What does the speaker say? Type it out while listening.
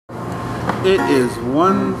It is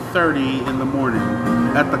 1:30 in the morning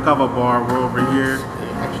at the Cover Bar. We're over here.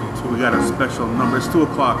 We got a special number. It's 2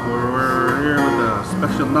 o'clock. We're here with a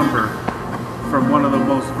special number from one of the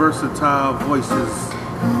most versatile voices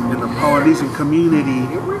in the Polynesian community.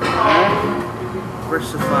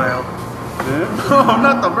 Versatile. Yeah? Oh,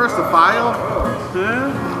 not the versatile. Yeah?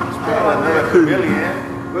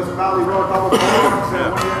 West Valley Road Double Bar,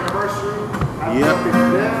 1-year anniversary. Happy birthday to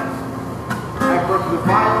them. Happy birthday to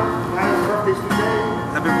Vaya. Happy birthday today.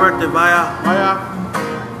 Happy birthday, Vaya. Vaya.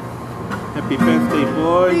 Happy birthday,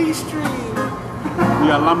 boy. We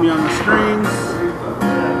got Lamy on the strings.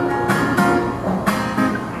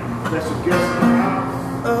 Special guest in the house.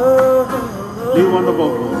 Lou on the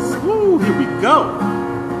vocals. Woo, here we go.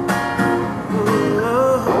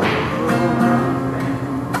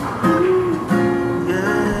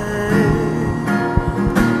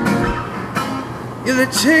 You're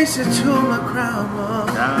the chaser to my crown, Lord.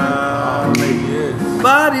 Yes.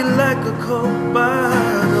 Body like a cold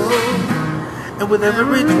bottle, and with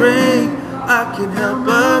every drink I can't help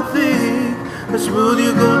but think how smooth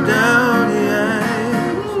you go down the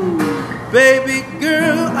ice. Baby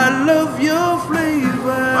girl, I love your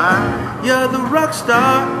flavor. You're the rock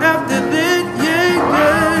star after that,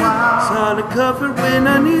 yeah. Solid comfort when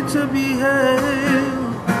I need to be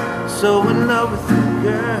held. So in love with you,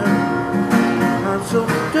 girl. I'm so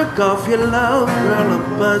took off your love, girl,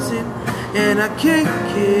 I'm buzzing. And I can't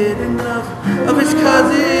get enough of his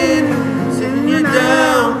cousin sitting you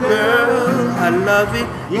down, girl. I love it,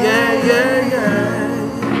 yeah.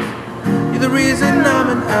 You're the reason I'm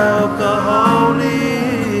an alcoholic.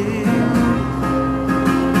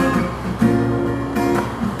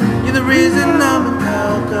 You're the reason I'm an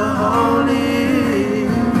alcoholic.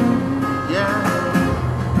 Yeah.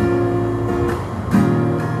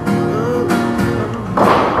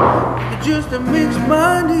 Just to mix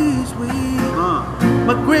my knees weak.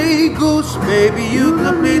 My Grey Goose, baby, you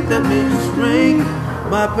complete the mixed string.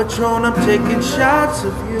 My Patron, I'm taking shots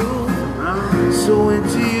of you. So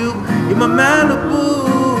into you, you're my Malibu.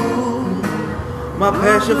 My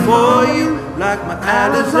passion for you, like my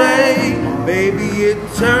Alizé. Baby, it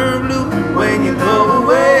turn blue when you go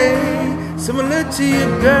away. Similar to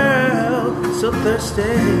your girl, so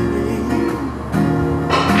thirsty.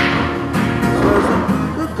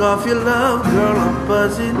 Off your love, girl, I'm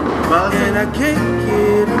buzzing, and I can't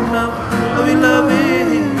get enough of your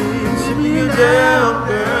loving. Sitting you down,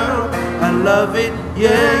 girl, I love it,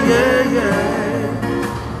 yeah.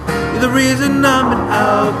 You're the reason I'm an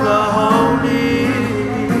alcoholic.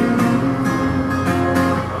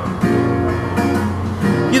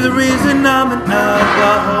 You're the reason I'm an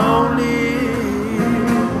alcoholic.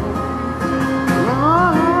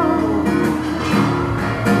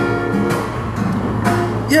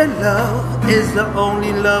 Your love is the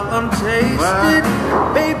only love I'm tasting.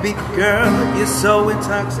 Baby girl, you're so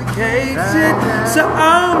intoxicated. So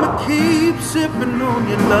I'ma keep sipping on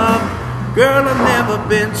your love. Girl, I've never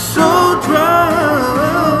been so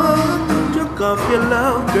drunk. Took off your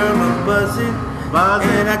love, girl, I'm buzzing.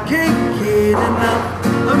 And I can't get enough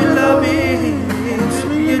of your loving.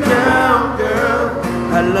 Sitting you down, girl,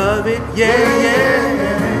 I love it,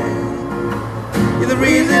 yeah. You're the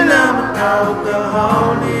reason I'm an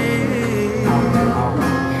alcoholic.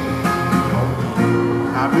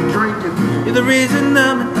 I've been drinking. You're the reason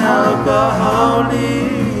I'm an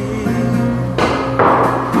alcoholic.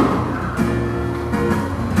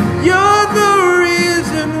 You're the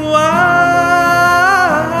reason why.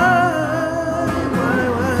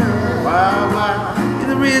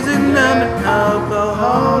 You're the reason I'm an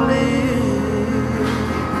alcoholic.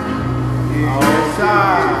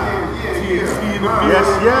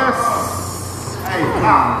 Yes. Hey,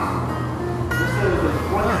 this is the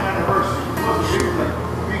 1st anniversary. What's the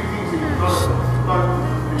big things that you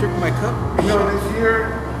Drink my cup. You know, this year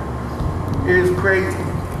is crazy.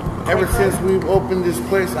 Ever since we've opened this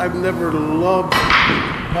place, I've never loved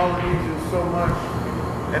Polynesian so much,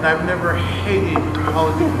 and I've never hated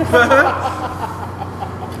Polynesian so much.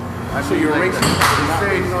 I say you're racing. They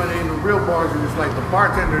say, you know, in the real bars, it's like the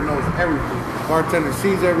bartender knows everything. Bartender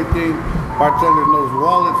sees everything. Bartender knows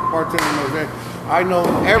wallets. Bartender knows that. I know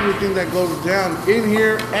everything that goes down in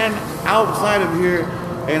here and outside of here.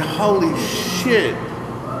 And holy shit,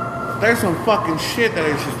 there's some fucking shit that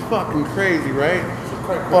is just fucking crazy, right?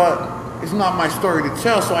 But it's not my story to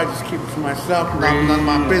tell, so I just keep it to myself. None of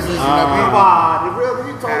my business. You know what I mean?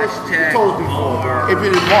 You told us before. If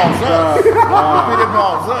it involves us, if it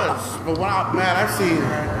involves us. But when I've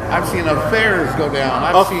seen affairs go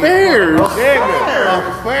down. Affairs?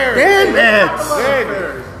 Affairs. Damn it!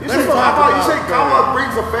 You Let's say talk Kava, you about say fairs. Kava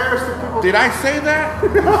brings affairs to people. Did I say that?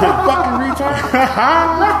 Fucking retard.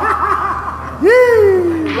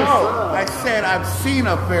 No, I said I've seen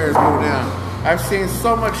affairs go down. I've seen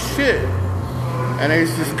so much shit, and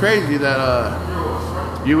it's just crazy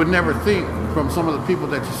that you would never think from some of the people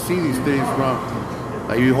that you see these things from.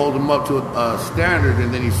 Like you hold them up to a standard,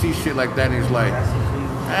 and then you see shit like that, and he's like,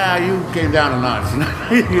 you came down a notch.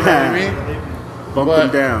 You know what I mean? Bump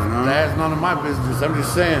them down, huh? That's none of my business. I'm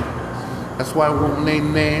just saying. That's why I won't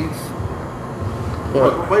name names.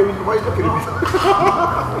 But Why are you looking at me?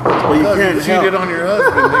 Well, you can't you cheated help. on your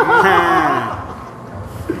husband, nigga.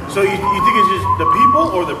 So you think it's just the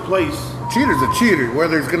people or the place? Cheater's a cheater,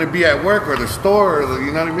 whether it's going to be at work or the store, or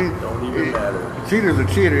you know what I mean? Don't even matter. Cheater's a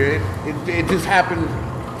cheater. It just happened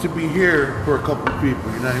to be here for a couple of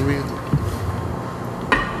people, you know what I mean?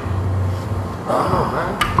 I don't know,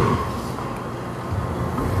 man.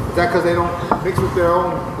 Is that because they don't mix with their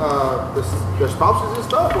own, their spouses and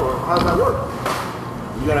stuff, or how does that work?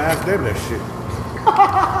 You gotta ask them that shit.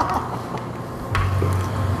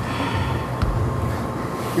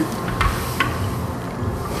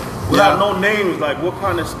 Without no names, like what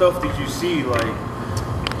kind of stuff did you see? Like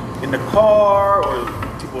in the car or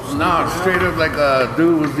people sneaking Nah, out? straight up like a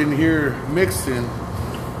dude was in here mixing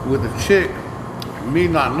with a chick. Me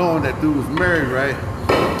not knowing that dude was married, right?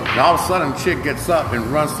 And all of a sudden, chick gets up and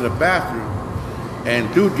runs to the bathroom,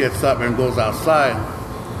 and dude gets up and goes outside,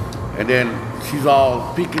 and then she's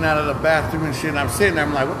all peeking out of the bathroom and shit. And I'm sitting there,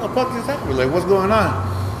 I'm like, what the fuck is happening? Like, what's going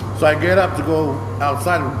on? So I get up to go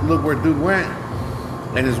outside and look where dude went,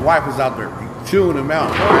 and his wife was out there chewing him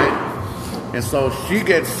out, right? And so she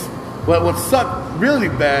gets, but what sucked really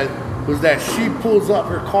bad was that she pulls up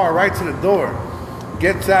her car right to the door,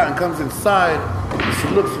 gets out and comes inside, and she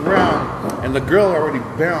looks around, and the girl already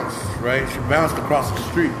bounced, right? She bounced across the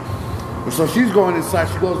street. And so she's going inside,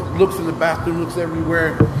 she goes, looks in the bathroom, looks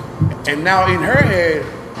everywhere, and now in her head,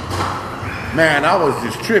 man, I was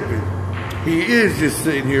just tripping. He is just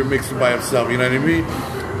sitting here mixing by himself, you know what I mean?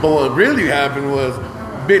 But what really happened was,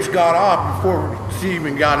 bitch got off before she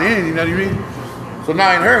even got in, you know what I mean? So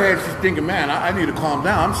now in her head, she's thinking, man, I need to calm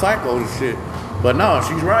down. I'm psycho and shit. But no,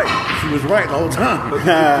 she's right. She was right the whole time. But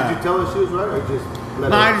did you tell her she was right, or just let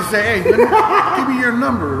No, her? I just say, hey, give me your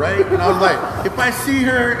number, right? And I was like, if I see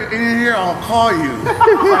her in here, I'll call you. So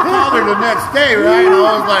I called her the next day, right? And I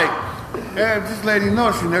was like, hey, just letting you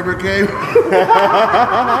know she never came. Nah,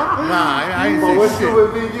 I ain't But what's say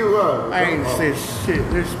good shit. with me, you? I ain't say shit.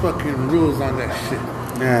 There's fucking rules on that shit.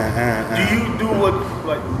 Do you do what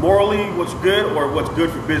like morally what's good or what's good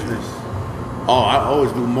for business? Oh, I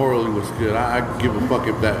always do morally what's good. I give a fuck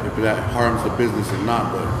if that harms the business or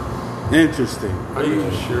not, but Interesting. Are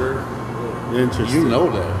you sure? Interesting. you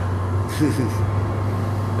know that.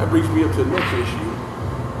 That brings me up to the next issue.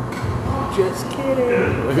 Just kidding.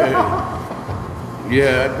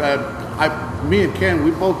 Yeah, me and Ken,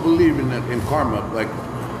 we both believe in karma, like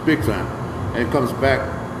big time. And it comes back,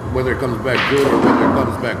 whether it comes back good or whether it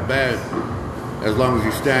comes back bad, as long as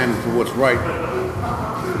you stand for what's right,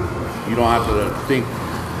 you don't have to think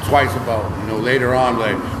twice about, later on,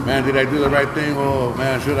 like, man, did I do the right thing? Oh,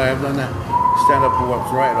 man, should I have done that? Stand up for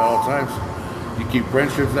what's right at all times. You keep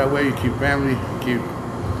friendships that way, you keep family,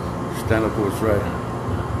 stand up for what's right.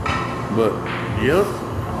 But, yep.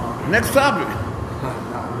 Next topic.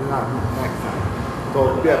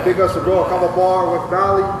 So yeah, big ups to Royal Kava Bar, West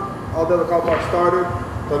Valley, all the other Kava Bar started.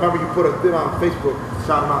 So remember you put a thing on Facebook,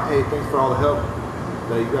 shouting out, hey, thanks for all the help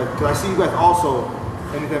that you guys. Cause I see you guys also.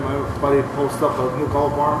 Anytime anybody posts up a new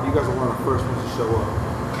Kava Bar, you guys are one of the first ones to show up.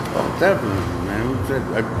 Oh, definitely, man.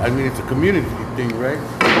 I mean, it's a community thing, right?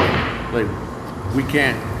 Like,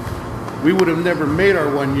 we would have never made our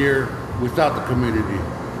 1 year without the community,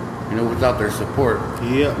 without their support.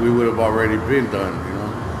 Yeah. We would have already been done,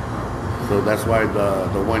 So that's why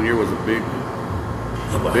the 1 year was a big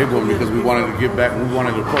one, because we wanted to give back. We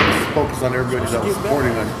wanted to focus on everybody that was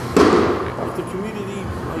supporting us. If the community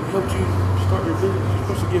helped you start your business, you're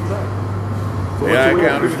supposed to give back. So Yeah, I what's your way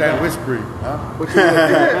can of giving understand back? whispering. Huh? What's your way of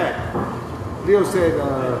giving back? Leo said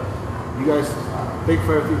you guys thank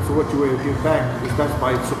for everything. So what's your way of giving back? Is that's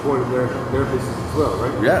by supporting their business as well,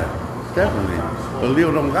 right? Yeah, definitely. But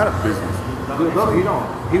Leo don't got a business. No, he don't.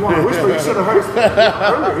 He want to whisper. You should have heard us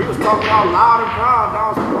earlier. He was talking out loud and proud.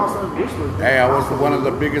 Now all of a sudden whispering. Hey, I was one of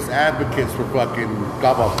the biggest advocates for fucking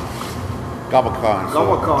GabaCon. So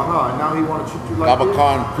GabaCon, huh? And now he want to treat you like this?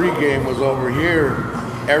 GabaCon pregame was over here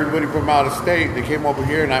everybody from out of state, they came over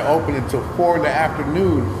here, and I opened until 4 in the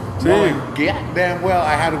afternoon. Knowing goddamn well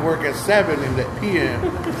I had to work at 7 in the p.m.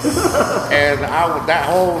 And that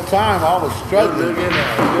whole time I was struggling.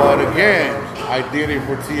 But again, I did it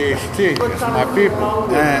for THT. It's my people.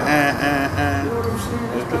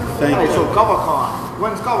 Thank Hey, you. so CoverCon.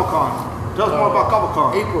 When's CoverCon? Tell us more about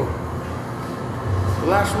CoverCon. April.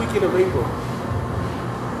 The last weekend of April.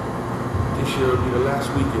 This year will be the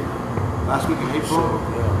last weekend. Last week in April. So,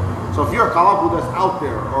 yeah. So if you're a Kalapu that's out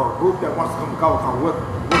there, or a group that wants to come to CoverCon, what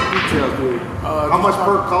details do it? How much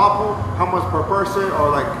per Kalapu? How much per person? Or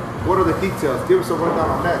like, what are the details? Give us a rundown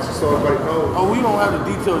on that, just so everybody knows. Oh, we don't have the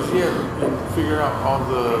details yet and figure out all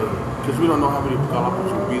the, because we don't know how many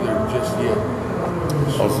Galapagos will be there just yet.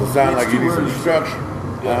 So it sounds like you need some structure.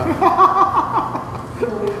 Let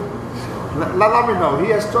me know. He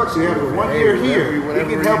has structure. He has 1 year here. He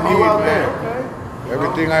can help you out there.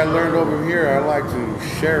 Everything I learned over here, I like to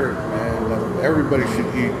share it, man. Everybody should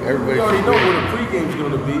eat. Everybody You already should know eat. where the pre-game's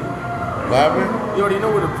going to be. Bobby? You already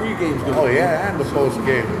know where the pre-game's going to Oh be. yeah, and the post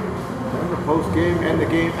game. And the post game and the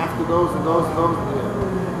game after those and those and those.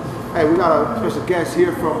 Yeah. Hey, we got a special guest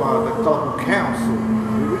here from the Kalapu Council.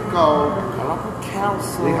 Here we go. Galapagos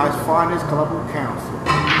Council. Lehigh's finest Kalapu Council.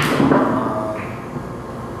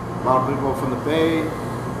 A lot of people from the Bay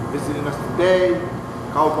visiting us today.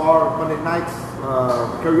 Cow Bar Monday nights,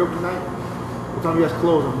 karaoke night. What time you guys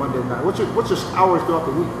close on Monday night? What's your hours throughout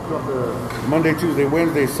the week? Throughout the Monday, Tuesday,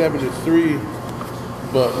 Wednesday, 7 to 3.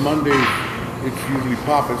 But Monday, it's usually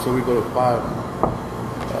popping, so we go to 5.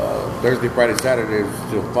 Thursday, Friday, Saturday is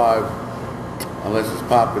still 5. Unless it's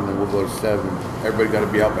popping, then we'll go to 7. Everybody got to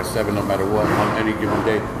be out by 7 no matter what on any given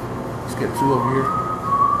day. Let's get 2 over here.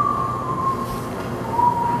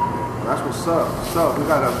 That's what's up. What's up? We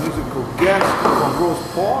got a musical guest from Rose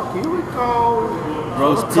Park. Here we go.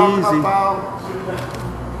 Rose We're talking Peasy. about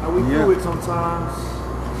how we do it sometimes.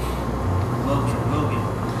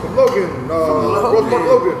 From Logan. Rose Park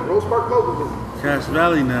Logan. Rose Park Logan. Cache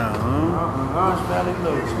Valley now, huh? Orange Valley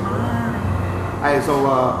Lotion. Hey, so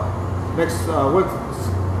next what's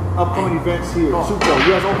upcoming events here? Super Bowl.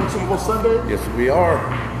 You guys open Super Bowl Sunday? Yes, we are.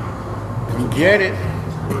 Come get it.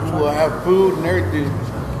 We'll have food and everything.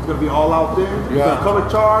 It's gonna be all out there. You Yeah. gonna cover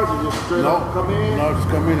charge or just straight No, up come in? no, just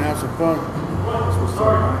come in and have some fun. That's what's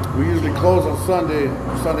up, man. We usually close on Sunday.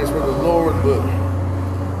 Sunday's for the Lord, but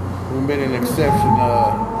we made an exception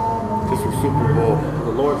just for Super Bowl.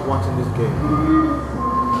 The Lord's watching this game.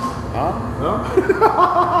 Huh? Huh?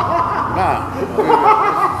 Nah.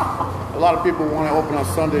 A lot of people want to open on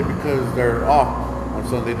Sunday because they're off on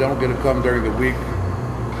Sunday. They don't get to come during the week.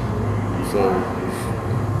 So,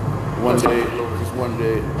 one day, just one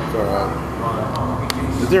day, it's all right.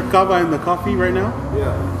 Is there kava in the coffee right now?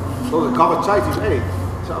 Yeah. Those are kava chai tea. Hey,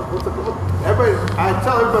 what's the, everybody, I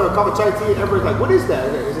tell everybody kava chai tea, everybody's like, what is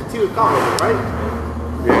that? Is it tea with kava, right?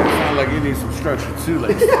 Yeah, it sounds like you need some structure too.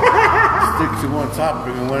 Like, stick to one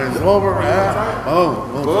topic, and when it's over, Boom.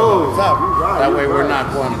 top. You're right, That you're way we're right.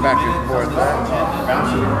 not going back and forth.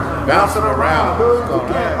 Bouncing around. What's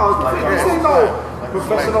going on? This ain't no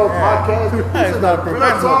professional podcast. Yeah, it's not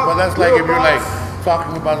professional, but that's like if you're like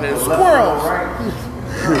talking about the squirrels.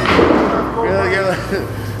 You're like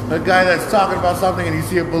a guy that's talking about something and you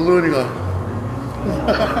see a balloon, you go,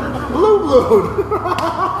 Blue.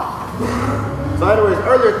 So anyways,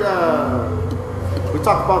 earlier we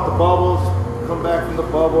talked about the bubbles, come back from the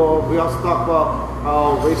bubble. We also talked about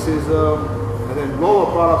how racism, and then Lola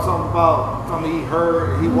brought up something about something he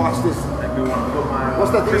heard. He watched this.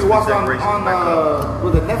 What's that thing he watched on was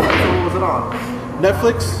it Netflix or what was it on?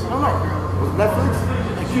 Netflix? Was it Netflix?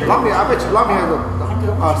 Lami, I bet you Lami has a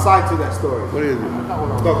side to that story. what is it?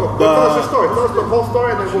 Go tell us your story. Tell us the whole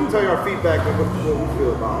story, and then we'll tell you our feedback and what we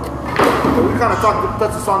feel about it. So we kind of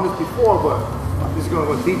touched on this before, but I'm just going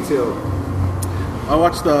to go detail. I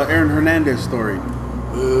watched the Aaron Hernandez story.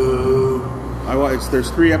 I watched. There's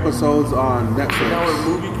 3 episodes on Now Netflix. we're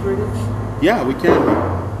movie critics. Yeah, we can.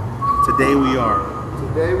 Today we are,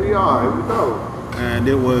 Today we are. Here we go. and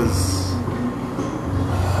it was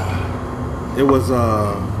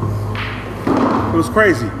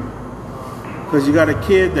crazy because you got a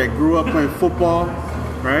kid that grew up playing football,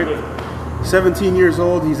 right? 17 years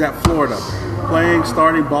old, he's at Florida, playing,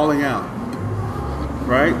 starting, balling out,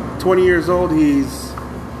 right? 20 years old, he's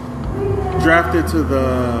drafted to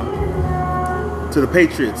the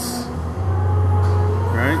Patriots,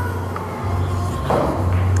 right?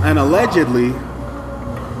 And allegedly,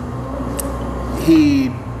 he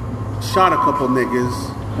shot a couple niggas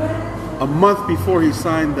a month before he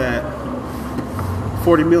signed that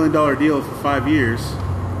 $40 million deal for 5 years,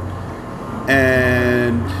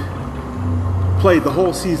 and played the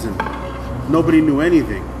whole season. Nobody knew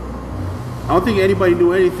anything. I don't think anybody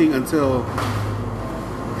knew anything until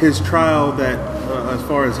his trial that, as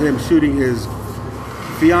far as him shooting his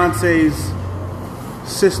fiance's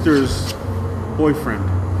sister's boyfriend.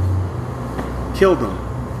 Killed him.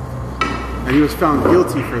 And he was found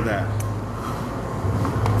guilty for that.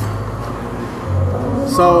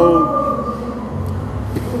 So,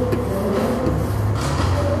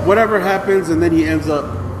 whatever happens, and then he ends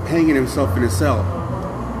up hanging himself in his cell.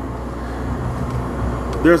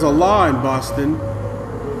 There's a law in Boston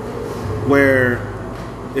where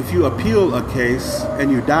if you appeal a case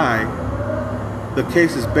and you die, the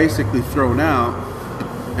case is basically thrown out,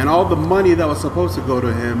 and all the money that was supposed to go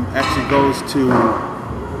to him actually goes to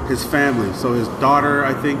his family. So his daughter,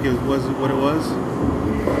 I think, was what it was.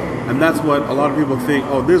 And that's what a lot of people think,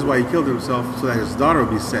 oh, this is why he killed himself, so that his daughter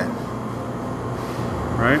will be set.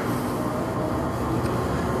 Right?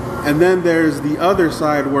 And then there's the other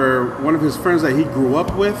side where one of his friends that he grew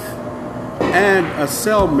up with and a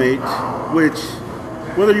cellmate, which,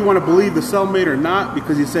 whether you want to believe the cellmate or not,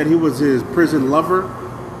 because he said he was his prison lover,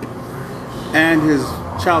 and his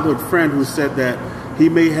childhood friend who said that he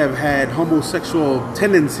may have had homosexual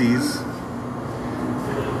tendencies.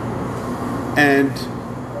 And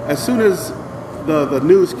as soon as the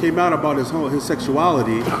news came out about his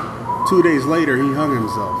sexuality, 2 days later he hung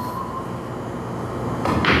himself.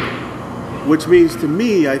 Which means to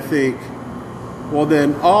me, I think, well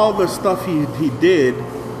then all the stuff he did,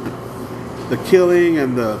 the killing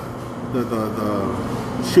and the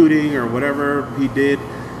shooting or whatever he did,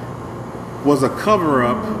 was a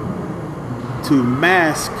cover-up to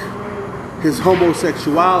mask his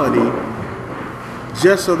homosexuality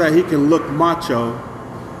just so that he can look macho.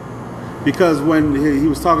 Because when he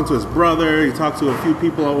was talking to his brother, he talked to a few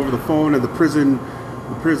people over the phone and the prison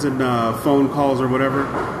phone calls or whatever,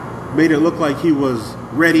 made it look like he was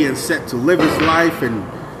ready and set to live his life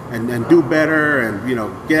and do better and, you know,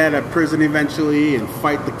 get out of prison eventually and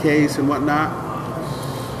fight the case and whatnot.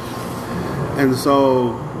 And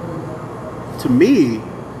so, to me,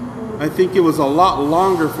 I think it was a lot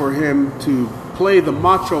longer for him to play the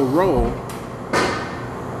macho role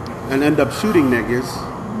and end up shooting niggas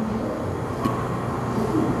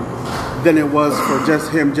than it was for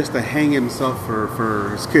just him just to hang himself for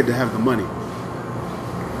his kid to have the money.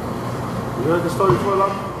 You heard the story before,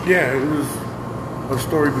 Lon? Yeah, it was a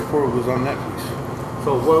story before it was on Netflix.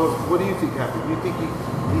 So what do you think happened? Do you think he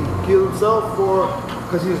killed himself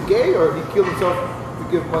because he was gay, or he killed himself to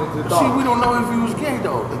give money to the dog? See, we don't know if he was gay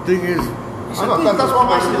though. The thing is, I know, that's why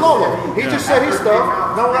I'm asking Lolo. He just said his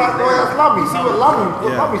stuff. No, ask Lami. See what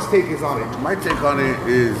Lami's take is on it. my take on it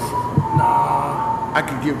is, I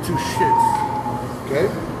could give two shits. Okay?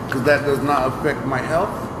 Because that does not affect my health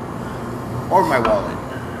or my wallet.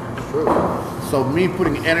 True. So me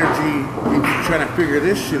putting energy into trying to figure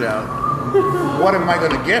this shit out, what am I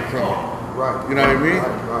going to get from it? Right. You know what I mean?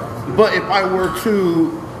 Right. But if I were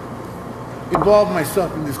to involve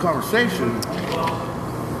myself in this conversation,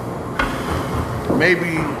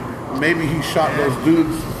 maybe he shot those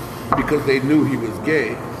dudes because they knew he was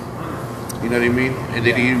gay. You know what I mean? And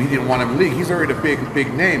then he didn't want him to leak. He's already a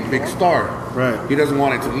big name, big star. Right. He doesn't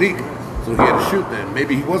want it to leak, so he had to shoot them.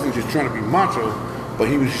 Maybe he wasn't just trying to be macho, but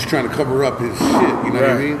he was just trying to cover up his shit. You know what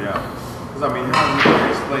I mean? Yeah. Because, I mean, how do you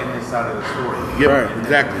explain this side of the story? Yep, Right.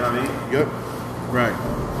 exactly. You know what I mean? Yep. Right.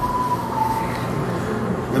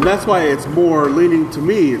 And that's why it's more leaning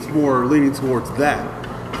towards that.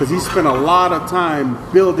 Because he spent a lot of time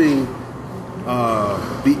building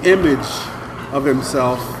the image of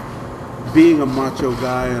himself being a macho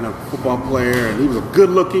guy and a football player, and he was a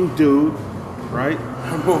good-looking dude, right?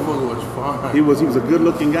 That motherfucker was fine. He was a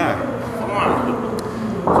good-looking guy.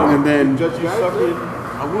 And then, Judge, you suckered?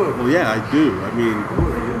 I would. well, yeah, I do. I mean,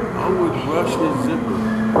 I would brush his zipper.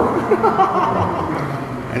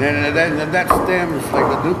 And then that stems, like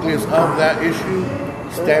the nucleus of that issue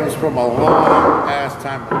stems from a long ass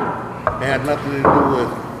time ago. It had nothing to do with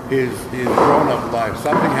his grown-up life.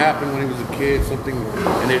 Something happened when he was a kid,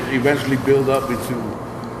 and it eventually built up into,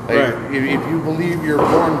 like, Right. if you believe you're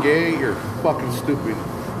born gay, you're fucking stupid.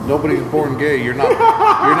 Nobody's born gay. You're not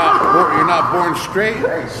born straight.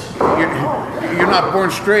 You're not born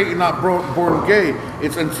straight. You're not born gay.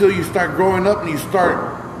 It's until you start growing up and you start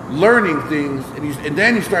learning things, and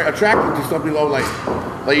then you start attracting to something like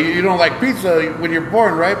you don't like pizza when you're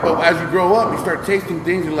born, right? But as you grow up, you start tasting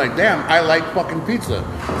things. You're like, damn, I like fucking pizza.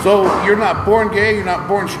 So you're not born gay. You're not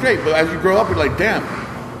born straight. But as you grow up, you're like, damn,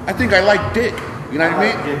 I think I like dick. You know what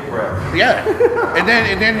I mean? Dick breath. Yeah.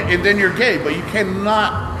 and then you're gay. But you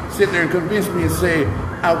cannot sit there and convince me and say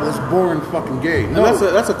I was born fucking gay. and No.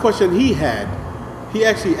 that's a question he had. he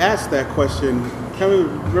actually asked that question. I can't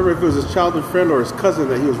remember if it was his childhood friend or his cousin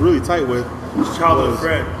that he was really tight with. His childhood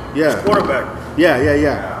friend. Yeah. His quarterback.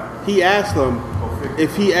 Yeah. He asked him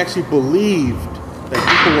if he actually believed that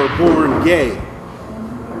people were born gay.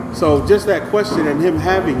 So just that question and him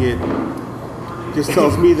having it just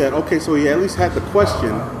tells me that, okay, so he at least had the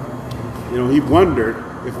question. You know, he wondered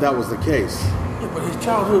if that was the case. Yeah, but his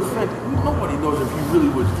childhood friend, nobody knows if he really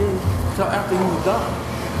was gay until after he was done.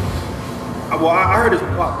 Well, I heard this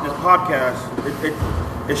podcast.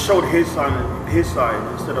 It showed his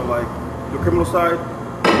side instead of like the criminal side.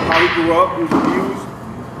 How he grew up, he was abused,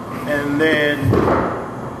 and then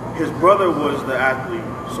his brother was the athlete,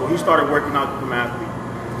 so he started working out to become an athlete.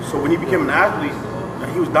 So when he became an athlete,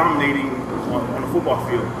 he was dominating on the football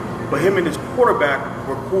field. But him and his quarterback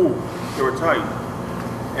were cool. They were tight.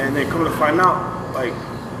 And then come to find out, like,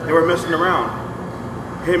 they were messing around.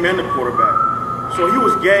 Him and the quarterback. So he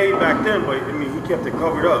was gay back then, but I mean, he kept it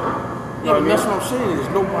covered up. Yeah, but that's what I'm saying is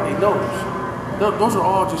nobody knows. Those are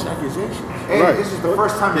all just accusations. Hey, Right. this is the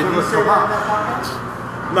first time it's ever come out.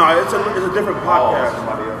 No, it's a different podcast.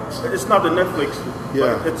 It's not the Netflix.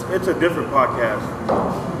 Yeah. But it's a different podcast.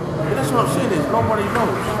 But that's what I'm saying is nobody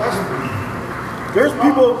knows. There's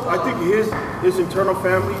people, I think his internal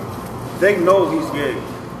family, they know he's gay.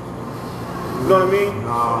 You know what I mean?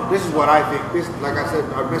 This is what I think. This, like I said,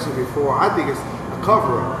 I mentioned before. I think it's a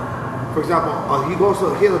cover-up. For example, he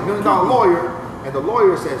has a $1 million lawyer, and the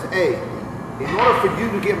lawyer says, "Hey, in order for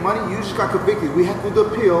you to get money, you just got convicted. We have to do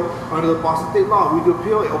the appeal under the Boston state law. We do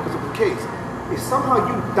appeal, it opens up the case. If somehow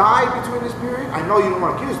you die between this period, I know you don't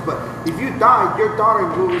want to give this, but if you die, your daughter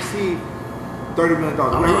will receive $30 million.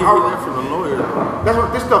 I mean, you hear that from the lawyer. That's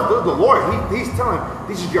what this stuff. The lawyer, he's telling him,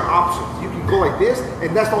 these are your options. You can go like this,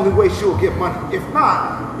 and that's the only way she will get money. If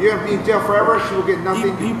not, you're gonna be in jail forever. She will get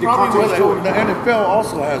nothing. He Your probably contract's will. short. The NFL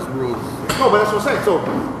also has rules. No, but that's what I'm saying. So,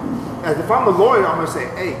 as if I'm a lawyer, I'm gonna say,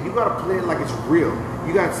 hey, you gotta play it like it's real.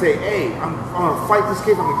 You gotta say, hey, I'm gonna fight this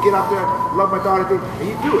case. I'm gonna get out there, love my daughter, and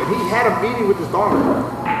you do it. And he had a meeting with his daughter,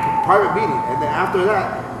 a private meeting, and then after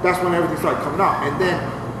that, that's when everything started coming out. And then,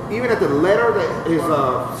 even at the letter that his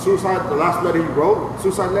suicide, the last letter he wrote,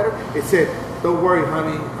 suicide letter, it said, "Don't worry,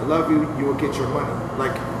 honey, I love you. You will get your money."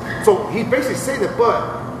 Like, so he basically said that, but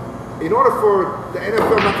in order for the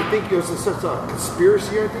NFL not to think it was such a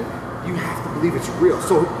conspiracy or anything, you have to believe it's real.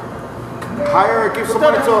 So hire, give But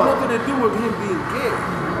somebody that to, has nothing to do with him being gay.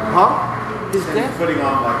 huh? His death. Putting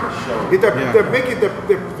on like a show.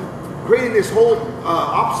 They're creating this whole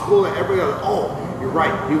obstacle that everybody goes, oh, you're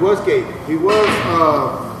right. He was gay. He was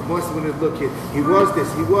molested when he was a little kid. He was this.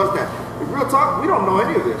 He was that. In real talk, we don't know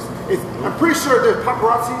any of this. I'm pretty sure there's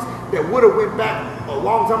paparazzis that would have went back a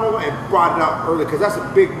long time ago and brought it out early because that's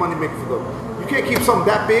a big money maker for them. You can't keep something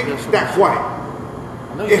that big that quiet.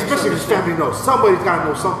 Especially if his family knows. Somebody's got to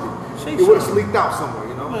know something. It would have leaked out somewhere,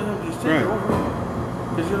 you know? Just take it over.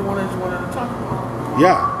 Because you're the one that's wanted to talk about it.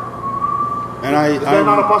 Yeah. And Is that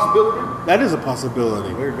not a possibility? that is a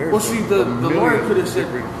possibility. Well, see, the lawyer could have said,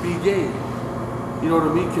 be gay. You know what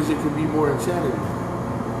I mean? Because it could be more insanity.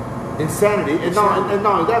 Insanity. And not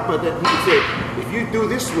only that, but then he could say, if you do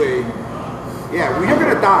this way, yeah, well, you're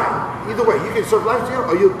going to die. Either way, you can serve life jail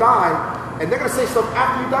or you'll die. And they're going to say stuff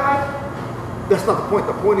after you die. That's not the point.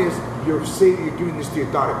 The point is, you're saying you're doing this to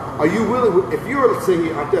your daughter. Are you willing, if you were, let's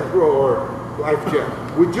say, on death row or life jail,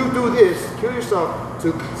 would you do this, kill yourself,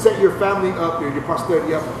 to set your family up or your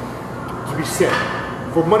posterity up to be set?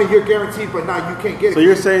 For money you're guaranteed, but now you can't get it. So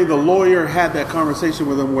you're saying the lawyer had that conversation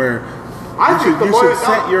with him where I think the you lawyer should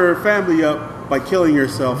set your family up by killing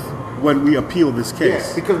yourself when we appeal this case.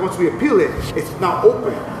 Yes, because once we appeal it, it's now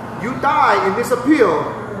open. You die in this appeal,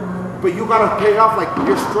 but you gotta pay it off like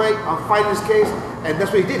you're straight. I'm fighting this case, and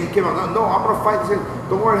that's what he did. He came out, no, I'm gonna fight this case.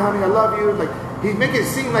 Don't worry, honey, I love you. Like he's making it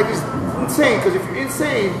seem like he's insane. Because if you're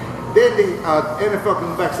insane, then the NFL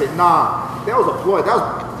can come back and say, nah, that was a ploy. That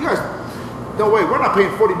was you guys. No way, we're not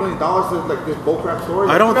paying $40 million to like this bullcrap story.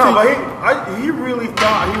 I don't No, think. but he really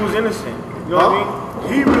thought he was innocent. You know what I mean?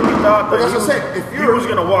 He really thought that But that's he what I'm saying. If he you're was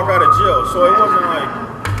gonna walk out of jail. So it wasn't like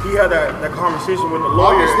he had that conversation with the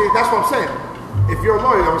lawyer. obviously, that's what I'm saying. If you're a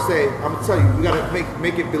lawyer, I'm gonna tell you, you gotta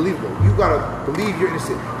make it believable. You gotta believe you're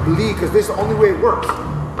innocent. Believe, because this is the only way it works.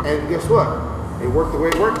 And guess what? It worked the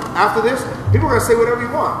way it worked. After this, people are gonna say whatever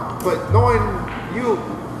you want. But knowing you're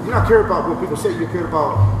not caring about what people say. You're caring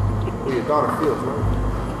about what your daughter feels,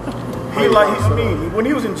 right? When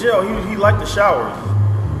he was in jail, he liked the showers.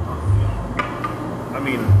 I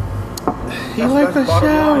mean, He liked the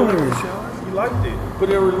bottom line. showers. He liked it. But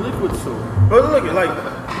they were liquid soap. But look, like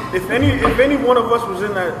if any one of us was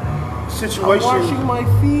in that I'm situation, washing my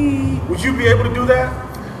feet. would you be able to do that?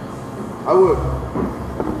 I would.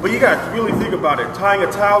 But you gotta really think about it. Tying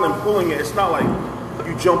a towel and pulling it, it's not like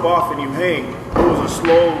you jump off and you hang. It was a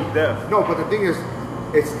slow death. No, but the thing is,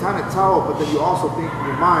 it's tying a towel, but then you also think in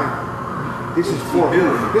your mind, this is for who?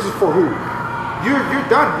 This is for who? You're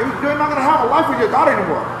done. You're not gonna have a life with your daughter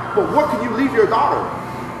anymore. But what can you leave your daughter?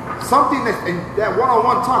 Something that in that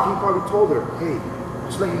one-on-one talk, he probably told her, hey,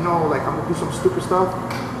 just let you know, like I'm gonna do some stupid stuff.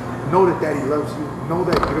 Know that daddy loves you. Know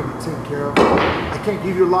that you're gonna be taken care of. I can't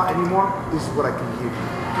give you a lot anymore. This is what I can give you.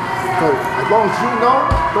 So as long as you know,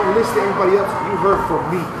 don't listen to anybody else. You heard from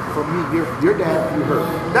me. From me, your dad, you heard.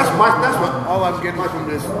 That's what All I'm getting from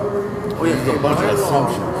this Oh, yeah, is a bunch of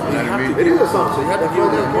assumptions. You know what I mean? it is assumption. You have to give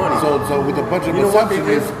them their money. So with a bunch of You know what they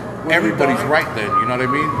assumptions, did? everybody's right then. You know what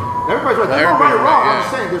I mean? Everybody's right. There's Everybody's nobody wrong. right, I'm yeah.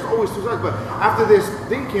 just saying, there's always two sides. But after this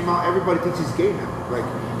thing came out, everybody thinks he's gay now. Like,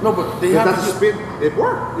 No, but they have that's to a spin. It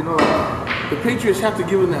worked. You know. the Patriots have to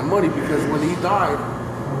give him that money because when he died,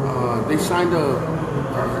 they signed a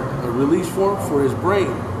release form for his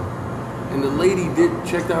brain. And the lady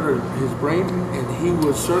checked out his brain, and he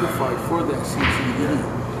was certified for that CTE.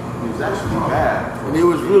 It was actually bad. And it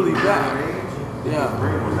was really bad. Yeah,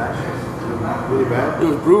 Brain was actually Really bad. it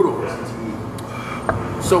was brutal.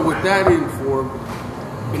 So with that informed,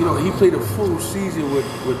 he played a full season with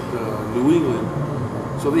New England,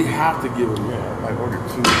 so they have to give him that. I ordered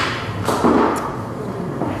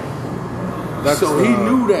 2. So he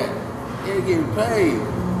knew that. He ain't getting paid.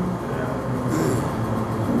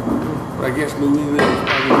 But I guess New England was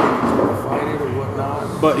probably trying to fight it or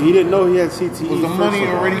whatnot. But he didn't know he had CTE. Was the first money of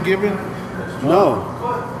all. already given? No.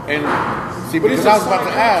 And see, But because it's a I was about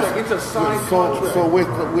to signed ask. contract. It's a signed so contract. so with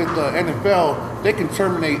the NFL, they can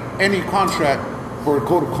terminate any contract for a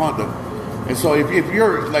code of conduct. And so if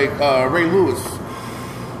you're like Ray Lewis,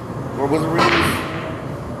 or was it Ray Lewis?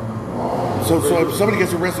 So if somebody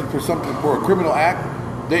gets arrested for something for a criminal act,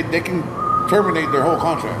 they can terminate their whole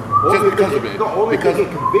contract just because of it. Only if they Because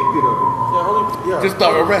get convicted of it. just the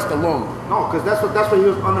arrest alone. No, because that's why he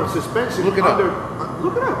was under suspension. Look it up.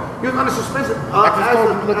 Look it up. He was under suspension. I just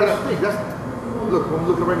told him to look it up. Look, I'm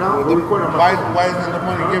looking right now. We're recording on my phone. Why isn't the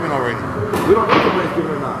money given already? We don't know if the money's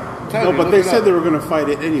given or not. Tell No, me, but look they it said up. they were going to fight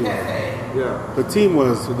it anyway. Yeah.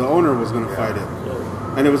 The owner was going to fight it.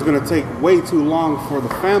 And it was going to take way too long for the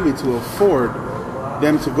family to afford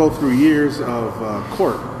them to go through years of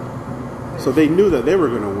court. So they knew that they were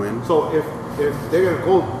going to win. So if they're gonna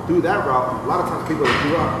go do that route, a lot of times people that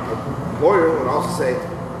do a lawyer would also say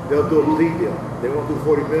they'll do a plea deal. They won't do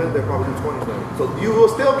 40 million, they'll probably do 20 million. So you will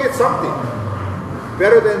still get something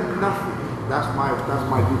better than nothing. That's my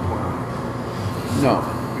viewpoint on it. No,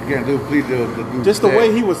 you can't do a plea deal. Just the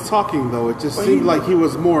way he was talking, though, it just seemed like he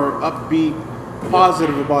was more upbeat,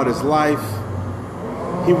 positive about his life.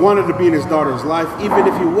 He wanted to be in his daughter's life, even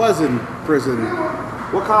if he was in prison.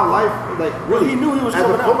 What kind of life, like, really? he knew he was as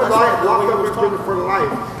coming a out. woman That's life, why locked he up was in prison talking. for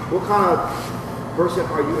life. What kind of person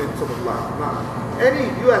are you in someone's life?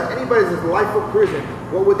 Not you ask anybody that's life of prison,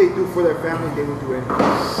 what would they do for their family? They would do anything.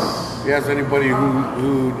 You ask anybody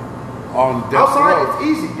who on death Outside, row. it's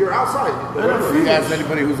easy. You're outside. You ask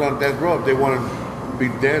anybody who's on death row if they want to be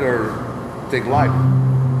dead or take life.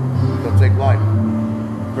 They'll take life.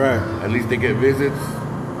 Right. At least they get visits.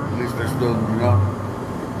 At least they're still,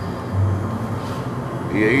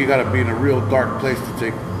 Yeah, you gotta be in a real dark place to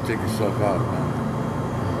take yourself out,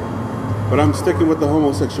 man. But I'm sticking with the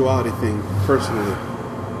homosexuality thing, personally.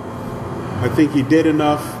 I think he did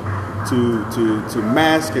enough to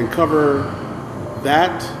mask and cover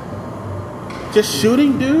that. Just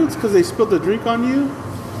shooting dudes because they spilled a drink on you,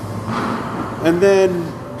 and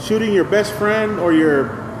then shooting your best friend or your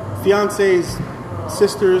fiance's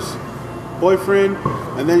sister's boyfriend,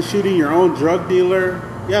 and then shooting your own drug dealer.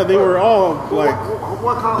 Yeah, they were all like,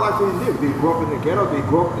 what kind of life did he live? Did he grow up in the ghetto? Did he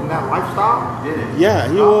grow up in that lifestyle? yeah,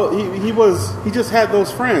 he just had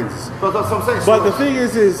those friends. But that's what I'm saying. But the thing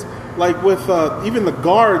is like with even the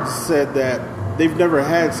guards said that they've never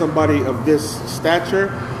had somebody of this stature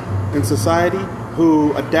in society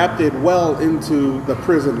who adapted well into the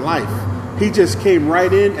prison life. He just came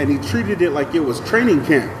right in and he treated it like it was training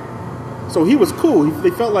camp. So he was cool.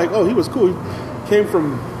 They felt like, oh, he was cool. He came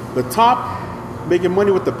from the top, making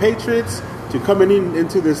money with the Patriots, to coming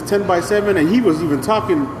into this 10x7, and he was even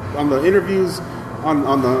talking on the interviews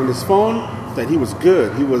on his phone that he was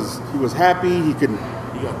good. He was happy. He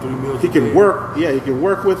got 3 meals. He can work. Yeah, he can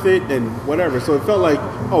work with it and whatever. So it felt like,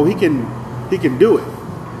 oh, he can do it.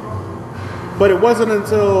 But it wasn't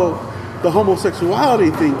until the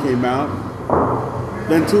homosexuality thing came out,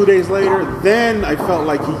 then 2 days later, then I felt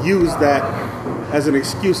like he used that as an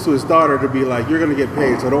excuse to his daughter to be like, you're going to get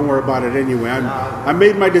paid, so don't worry about it anyway. I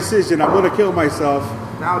made my decision. I'm going to kill myself.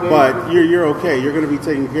 Nowadays, But you're okay. You're gonna be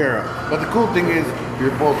taken care of. But the cool thing is,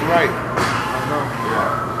 you're both right. I know.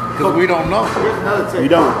 Because we don't know. Here's another take. You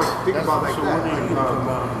don't. Think about like So that. what are you talking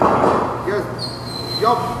about?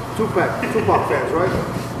 Y'all Tupac fans, right?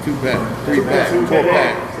 2-pack, 3-pack,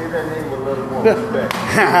 4-pack. Say that name with a little more respect.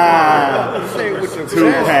 Say it with your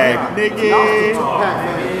Two-pack, Y'all nigga. Tupac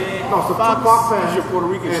fans. No, some Tupac fans. your Puerto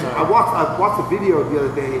Rican And side. I watched a video the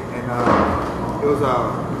other day, and it was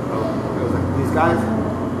like these guys. I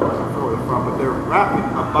don't know where they're from, but they're rapping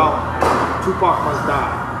about Tupac must die.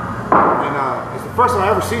 And it's the first time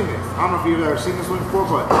I've ever seen this. I don't know if you've ever seen this one before,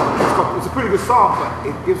 but it's a pretty good song, but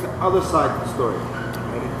it gives the other side of the story.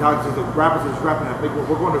 And it talks to the rappers is rapping that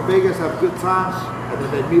we're going to Vegas, have a good time, and then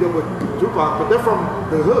they meet up with Tupac, but they're from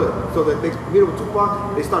the hood, so that they meet up with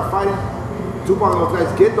Tupac, they start fighting. Tupac and those guys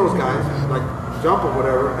get those guys, like jump or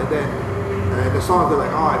whatever, and then the song they're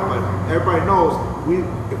like, all right, but everybody knows if we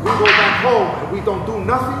go back home and we don't do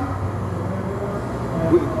nothing,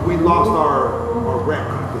 we lost our rep.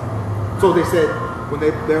 So they said when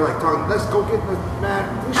they're like talking, let's go get this man.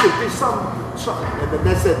 We should do something. And then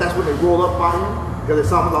that's when they rolled up by him because they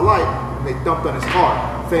saw him in the light and they dumped on his car,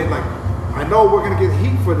 saying like, I know we're gonna get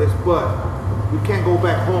heat for this, but we can't go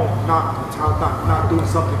back home not doing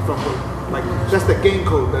something from like that's the game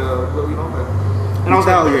code, you know. And I was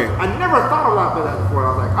like, I never thought about that before.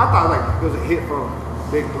 I thought like it was a hit from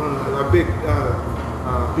Biggie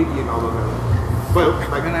and all of that. But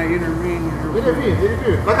like, Can I intervene? intervene.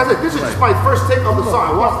 Like I said, this is just my first take of the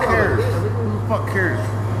song. I watched it. Who the fuck cares?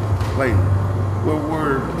 Like,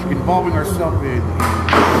 we're involving ourselves in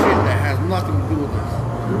shit that has nothing to do with us.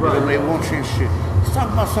 Right. And they won't change shit. Let's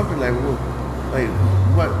talk about something like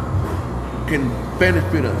what can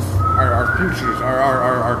benefit us, our futures,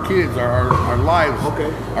 our kids, our lives,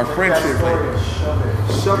 our friendships.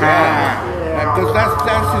 Shut up. Because that's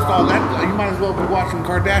just all that. You might as well be watching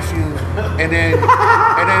Kardashians and then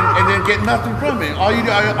get nothing from it. All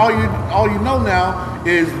you know now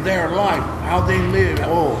is their life, how they live.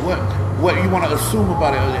 Oh, what you want to assume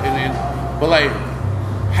about it, but like,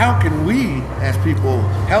 how can we as people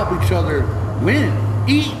help each other win?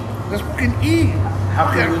 Eat. Let's fucking eat. How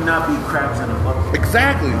can we not be crabs in a bucket?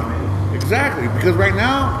 Exactly. Because right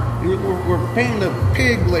now we're painting a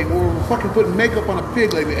pig, like we're fucking putting makeup on a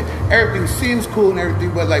pig, like everything seems cool and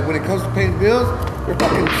everything, but like when it comes to paying bills, we're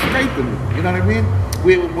fucking scraping. You know what I mean?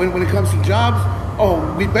 When it comes to jobs,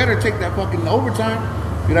 we better take that fucking overtime.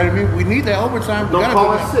 You know what I mean? We need that overtime. We Don't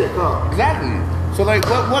call it sick, huh? Exactly. So like,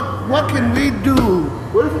 what can we do?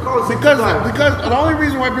 What if we call it sick? Because the only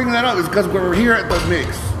reason why I'm bringing that up is because we're here at the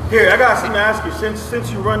mix. Here, I got something to ask you.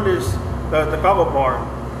 Since you run the Kava bar,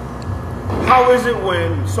 how is it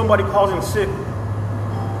when somebody calls in sick,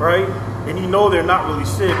 right? And you know they're not really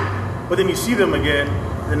sick, but then you see them again,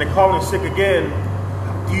 then they call in sick again.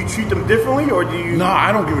 Do you treat them differently, or do you? No,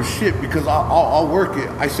 I don't give a shit because I'll work it.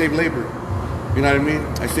 I save labor. You know what I mean?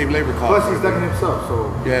 I save labor costs. Plus he's ducking himself,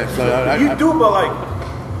 so Yeah, so You do, but like,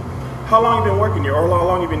 how long you been working here, or how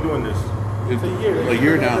long you been doing this? it's a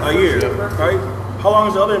year now. A year, Yeah. right? How long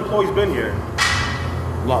has the other employees been here?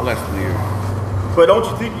 A lot less than a year. But don't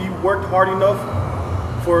you think you worked hard enough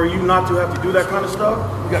for you not to have to do that kind of stuff?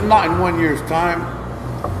 Not in 1 year's time,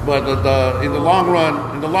 but in the long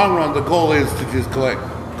run, the goal is to just collect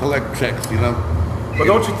checks. You know. But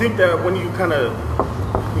don't you think that when you kind of,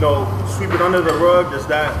 sweep it under the rug, does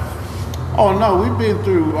that? Oh no, we've been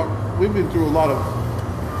through a lot of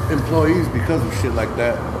employees because of shit like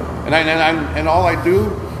that, and all I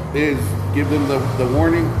do is give them the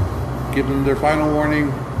warning, give them their final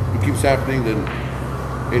warning. It keeps happening, then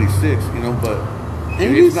 86, but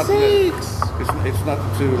 86. It's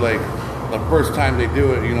nothing to like the first time they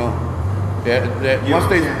do it,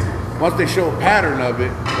 once they show a pattern of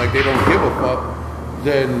it, like they don't give a fuck,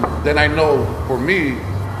 then I know for me,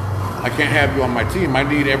 I can't have you on my team. I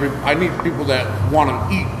need people that want to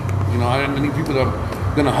eat. I need people that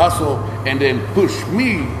are gonna hustle and then push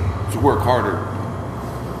me to work harder.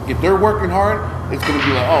 If they're working hard, it's gonna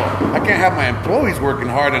be like, I can't have my employees working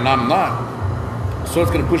hard and I'm not. So it's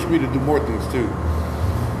gonna push me to do more things too.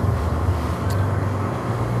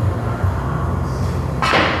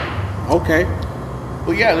 Okay.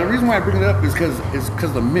 But yeah, the reason why I bring it up is because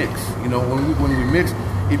of the mix. When we mix,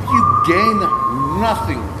 if you gain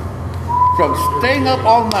nothing from staying up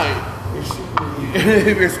all night,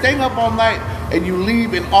 if you're staying up all night and you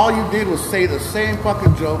leave and all you did was say the same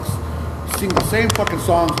fucking jokes, sing the same fucking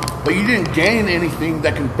songs, but you didn't gain anything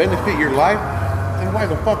that can benefit your life, then why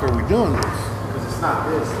the fuck are we doing this? Because it's not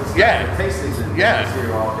this. Yeah. The taste isn't Yeah.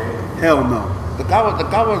 here all day. Hell no. The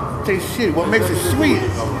kava tastes shit. What makes it sweet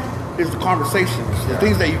is the conversations, the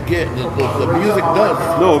things that you get, the music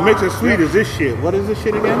does. No, what makes it sweet is this shit. What is this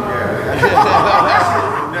shit again?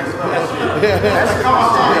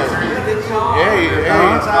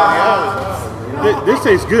 This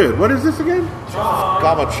tastes good. What is this again?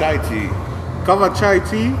 Kava chai tea. Kava chai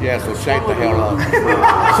tea. Yeah, so shake the hell up.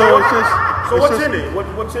 So it's just. So what's in it?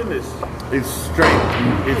 What's in this? It's straight.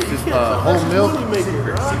 It's just whole milk.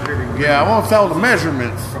 Yeah, I won't tell the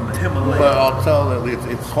measurements, but I'll tell that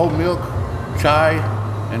it's whole milk, chai,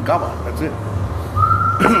 and kava. That's it.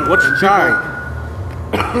 What's chai?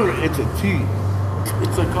 It's a tea.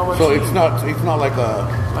 It's a color. So it's not like a.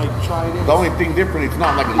 like chai. The only thing different, it's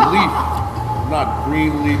not like a leaf. It's not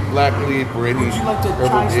green leaf, black leaf, or any. Would you like to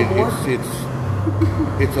try some more?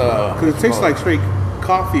 It's a. Because it tastes like straight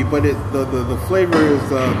coffee, but the flavor is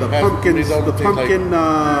the pumpkin,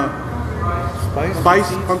 spice,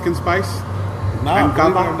 pumpkin spice. No, and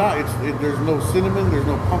believe it kava? or not, there's no cinnamon, there's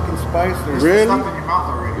no pumpkin spice. There's Really? Stuff in your mouth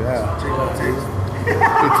already. Yeah. Take a taste.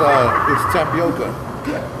 It's tapioca.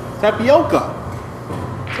 Tapioca.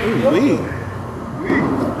 Ooh, wee.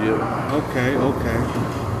 Yeah. Okay.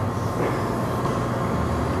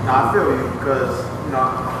 No, I feel you because, you know,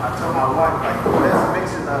 I tell my wife, like, the best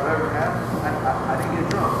mixes I've ever had, I didn't get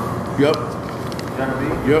drunk. Yep. You know what I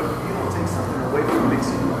mean? Yep. You don't take something away from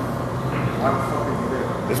mixing. Why the fuck are you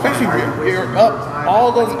there? Especially if you're up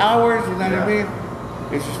all those hours, you know what I mean?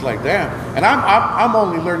 It's just like, damn. And I'm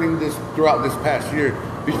only learning this throughout this past year.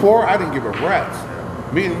 Before, I didn't give a rat's.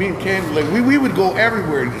 Me and Ken, like we would go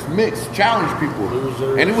everywhere and just mix, challenge people,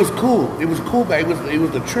 and it was cool. It was cool, but it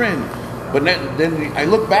was the trend. But then I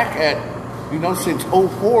look back at, you know, since 04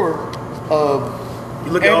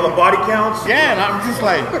 You look at all the body counts. yeah, and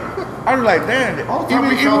I'm like, damn.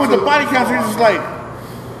 Even with the body counts, it's just like,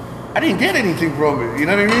 I didn't get anything from it. You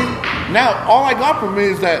know what I mean? Now, all I got from it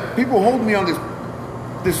is that people hold me on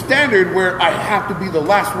this standard where I have to be the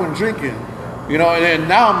last one drinking. You know, and then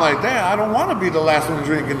now I'm like, damn, I don't want to be the last one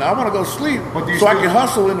drinking. I want to go sleep But do you so I still- can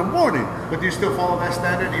hustle in the morning. But do you still follow that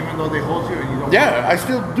standard even though they hold you and you don't? Yeah, I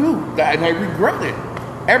still do that, and I regret it.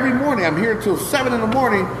 Every morning, I'm here until 7 in the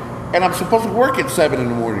morning, and I'm supposed to work at 7 in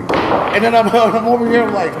the morning. And then I'm over here,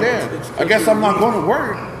 I'm like, damn, I guess I'm not going to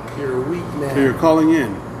work. You're a weak man. So you're calling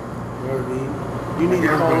in. You know what I mean? You need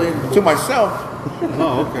to call in. To myself,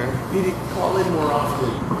 Oh, okay. You need to call in more often.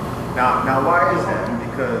 Now, why is that?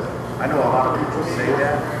 Because I know a lot of people say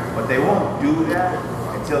that, but they won't do that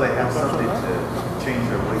until they have something to change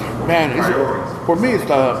their ways. man, priorities. for me, it's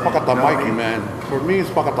the Pakatamaiki, man. For me, it's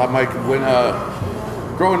Pakatamaiki. When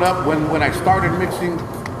growing up, when I started mixing,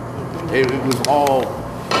 it was all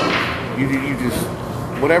you just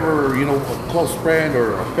whatever, you know, a close friend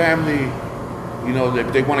or a family, you know,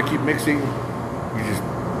 that they want to keep mixing, you just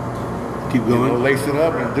Keep you know, going. lace it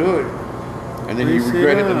up and do it, and then you Lace it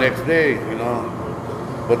regret it the up. next day, you know.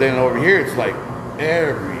 But then over here, it's like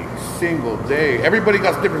every single day. Everybody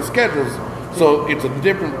got different schedules, so it's a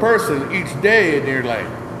different person each day, and you're like,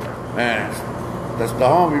 man, that's the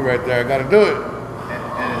homie right there. I got to do it.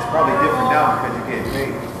 And it's probably different now because you're getting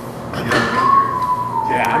paid. You know what I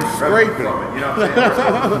mean? Yeah, I'm Revenue scraping. from it, you know what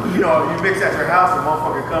I'm saying? You know, you mix at your house, a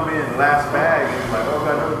motherfucker come in, last bag, and you're like, oh,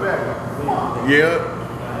 got another bag. Yeah.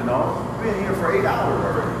 You know, been here for 8 hours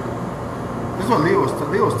already. This is what Leo was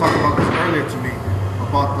talking about this earlier to me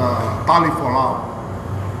about Tali Folau.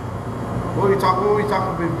 What were you talking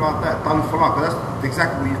about that? Tali Folau, because that's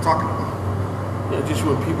exactly what you're talking about. Yeah, just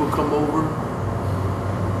when people come over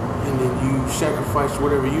and then you sacrifice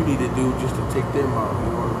whatever you need to do just to take them out, you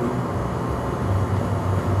know what I mean?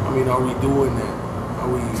 I mean, are we doing that? Are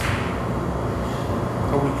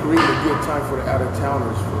we creating a good time for the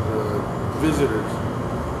out-of-towners, for the visitors?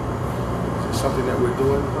 Is it something that we're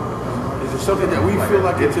doing? Is it something that we feel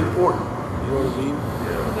like it's important? You know what I mean?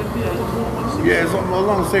 Yeah, it's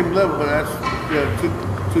along the same level, but that's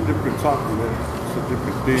two different topics. Man. It's a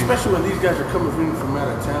different thing. Especially when these guys are coming from out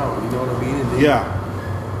of town, you know what I mean? And they- Yeah.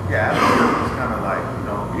 Yeah, it's kind of like, you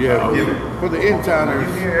know, Yeah, for the Are in-towners.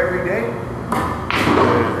 you here every day?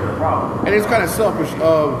 No problem. And it's kind of selfish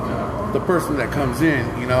of the person that comes in,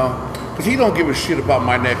 you know, because he don't give a shit about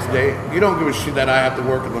my next day. He don't give a shit that I have to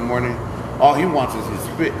work in the morning. All he wants is his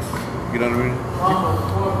fix. You know what I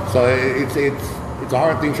mean? So it's a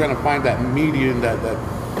hard thing trying to find that median, that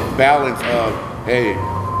balance of, hey,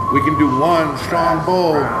 we can do one strong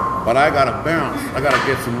bowl, but I gotta bounce. I gotta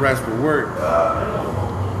get some rest for work.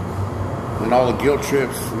 And all the guilt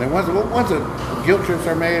trips. And then once the guilt trips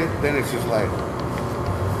are made, then it's just like,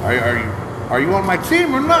 are you on my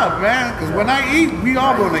team or not, man? Because when I eat, we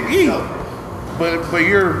all gonna eat. But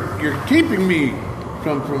you're keeping me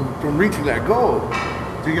from reaching that goal.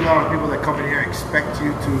 Do you get a lot of people that come in here and expect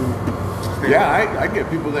you to stay? Yeah, I get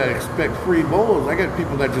people that expect free bowls. I get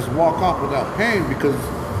people that just walk off without paying because,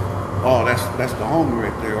 oh, that's the homie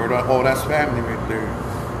right there, or oh, that's family right there,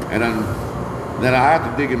 and then I have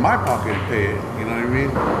to dig in my pocket and pay it. You know what I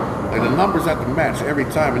mean? Like the numbers have to match every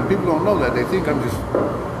time, and people don't know that. They think I'm just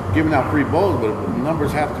giving out free bowls, but the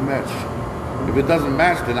numbers have to match. If it doesn't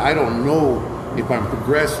match, then I don't know if I'm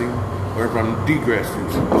progressing or if I'm degressing.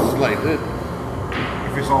 It's like this.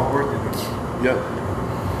 If it's all worth it. Yep.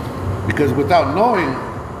 Because without knowing,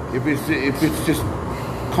 if it's just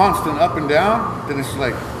constant up and down, then it's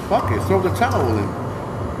like, fuck it, throw the towel in.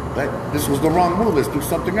 Like, this was the wrong move. Let's do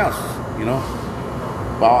something else. You know.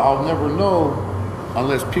 But I'll never know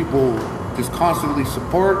unless people just constantly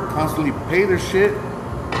support, constantly pay their shit.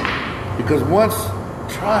 Because once,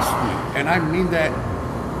 trust me, and I mean that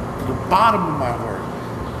to the bottom of my heart,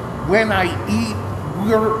 when I eat,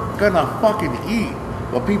 we're gonna fucking eat.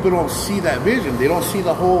 But people don't see that vision. They don't see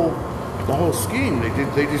the whole scheme.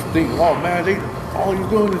 They just think, oh man, all he's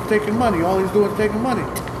doing is taking money. All he's doing is taking money.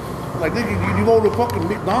 Like, nigga, you go to fucking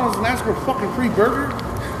McDonald's and ask for a fucking free burger?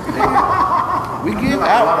 We give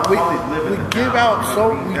out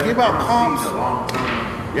comps.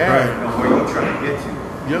 Yeah. Right. You know where you trying to get to.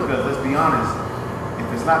 Yep. Because let's be honest, if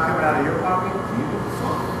it's not coming out of your pocket, you give a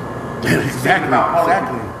fuck. Exactly.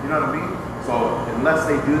 You know what I mean? So unless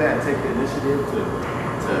they do that and take the initiative to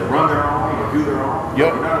run their own or do their own,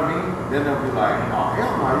 yep. You know what I mean? Then they'll be like, oh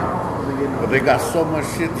hell no, y'all motherfuckers ain't getting no. But they got so much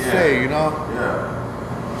shit to say, you know?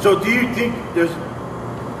 Yeah. So do you think you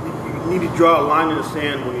need to draw a line in the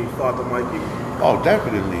sand when you fought the Mikey? Oh,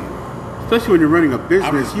 definitely. Especially when you're running a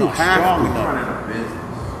business, you have to. Running a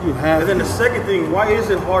business. You have And then to. the second thing, why is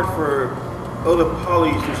it hard for other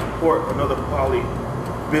polys to support another poly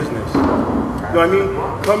business? You know what I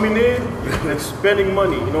mean? Coming in and spending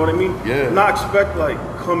money, you know what I mean? Yeah. Not expect like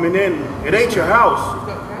coming in, it ain't your house.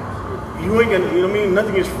 You ain't gonna, you know what I mean?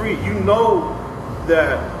 Nothing is free. You know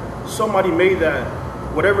that somebody made that,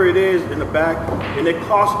 whatever it is in the back, and it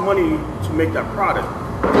costs money to make that product.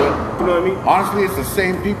 You know what I mean? Honestly, it's the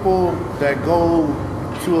same people that go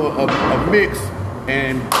to a mix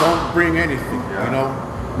and don't bring anything, you know?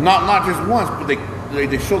 Not just once, but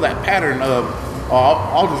they show that pattern of,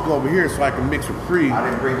 I'll just go over here so I can mix for free. I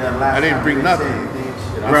didn't bring that last time. I didn't bring nothing.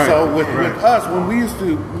 Right. So with us, when we used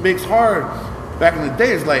to mix hard back in the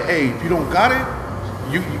day, it's like, hey, if you don't got it,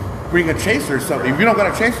 you bring a chaser or something. If you don't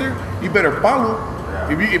got a chaser, you better follow.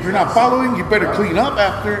 If you're not following, you better clean up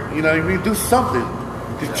after. You know what I mean? Do something.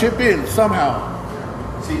 Just chip in somehow.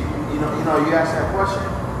 See, you know, you asked that question.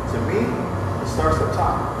 To me, it starts up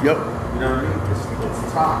top. Yep. You know what I mean?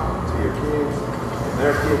 It's top to your kids, and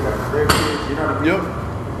their kids after their kids. You know what I mean? Yep.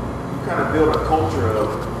 You kind of build a culture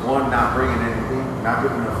of one not bringing anything, not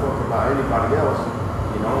giving a fuck about anybody else.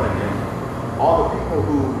 You know, and then all the people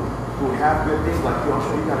who have good things, like you, I'm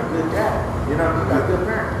sure you got a good dad. You know, you got good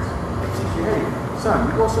parents. They teach you, hey, son,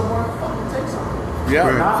 you go somewhere, fucking take something. Yeah,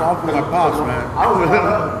 it's all for my pops, man. I was brought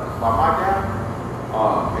up by my dad,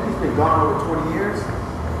 and he's been gone over 20 years,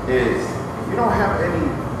 is if you don't have any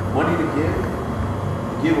money to give,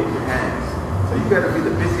 you give with your hands. So you better be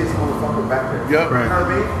the busiest motherfucker back there. Yep. You know what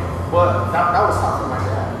I mean? But that was taught from my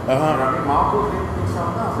dad. Uh-huh. You know what I mean? My uncles did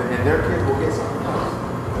something else, and their kids will get something else.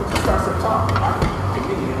 It just starts up top. To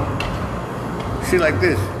me, you know? Shit like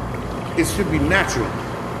this, it should be natural.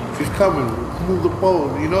 She's coming, move the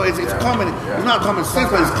bowl. You know, it's common. It's not common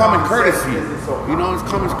sense, but it's common courtesy. You know, it's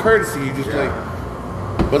common courtesy. You just like.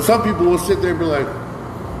 But some people will sit there and be like,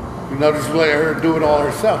 you know, just let her do it all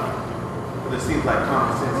herself. But it seems like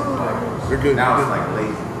common sense is like. They're good. Now it's like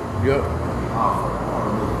lazy. Yep.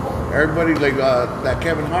 Everybody like that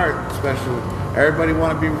Kevin Hart special. Everybody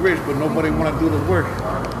want to be rich, but nobody want to do the work.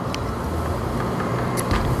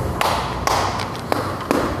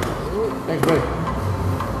 Thanks, buddy.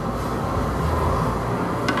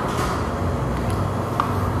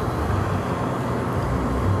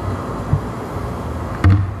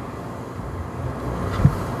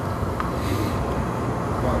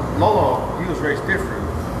 Lolo, he was raised different.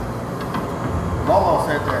 Lolo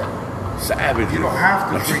said that Savage. you don't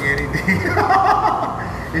have to bring anything.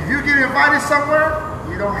 If you get invited somewhere,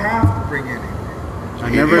 you don't have to bring anything. I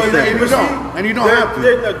never said You that. don't, and you don't have to.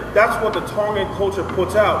 That's what the Tongan culture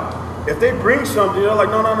puts out. If they bring something, they're like,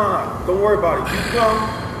 no, don't worry about it. You come,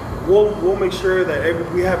 we'll make sure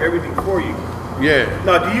that we have everything for you. Yeah.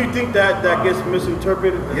 Now, do you think that gets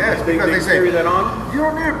misinterpreted? Yes, they because they say carry that on. you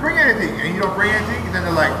don't need to bring anything, and you don't bring anything, and then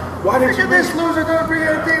they're like, Why didn't look you at this loser doesn't bring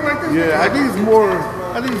anything like this. Yeah, I think it's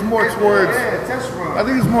more towards. Yeah, test run. I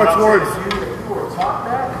think it's more towards. If you were taught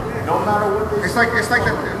that, no matter what they It's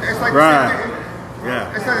like Right.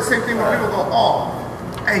 Yeah. It's not the same thing when people go, oh,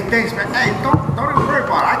 hey, thanks, man. Hey, don't even worry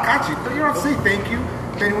about it. I got you. You don't say thank you.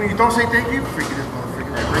 Then when you don't say thank you, freaking this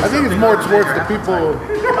motherfucker. I think it's more towards the people.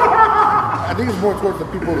 I think it's more towards the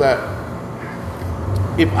people that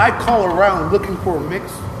if I call around looking for a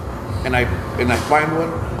mix and I find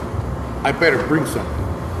one, I better bring something.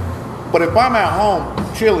 But if I'm at home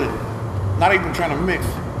chilling, not even trying to mix,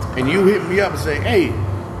 and you hit me up and say, "Hey,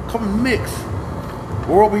 come and mix.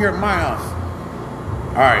 We're over here at my house."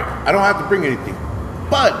 All right, I don't have to bring anything,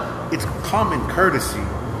 but it's common courtesy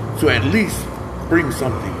to at least bring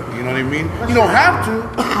something. You know what I mean? You don't have to,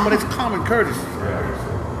 but it's common courtesy.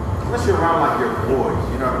 Unless you're around like your boys,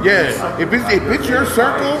 you know what I mean? Yeah, if it's your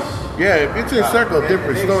circle, if it's your circle,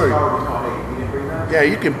 different story. Yeah,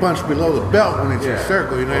 you can punch below the belt when it's your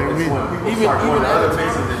circle. You know what I mean? Even other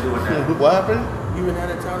places they're doing that. What happened? Even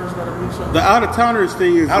out-of-towners gotta bring something. The out-of-towners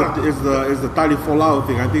thing is the Tali Folao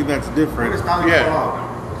thing. I think that's different.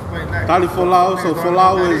 Tali Folao, so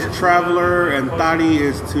Folao is traveler and Tali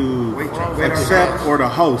is to accept or to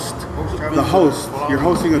host. The host, you're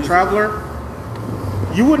hosting a traveler.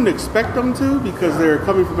 You wouldn't expect them to because they're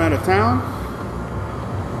coming from out of town.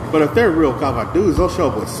 But if they're real Cavadudes, they'll show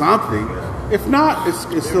up with something. If not, it's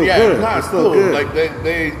still good. It's not it's still cool. good. Like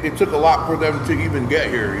it took a lot for them to even get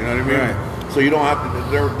here. You know what I mean? Right. So you don't have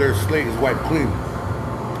to. Their slate is wiped clean.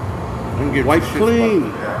 Don't give Wiped shits clean.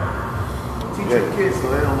 about Teach your kids so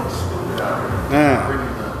they don't look stupid out here.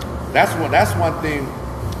 Yeah. That's one thing.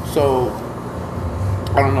 So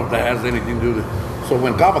I don't know if that has anything to do with it. So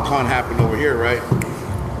when GavaCon happened over here, right?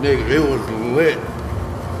 Nigga, it was lit.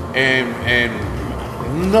 And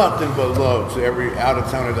nothing but love to every out of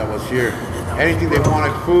towner that was here. Anything they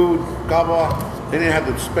wanted, food, Gava, they didn't have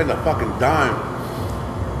to spend a fucking dime.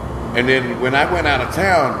 And then when I went out of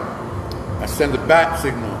town, I sent the bat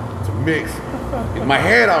signal to mix. In my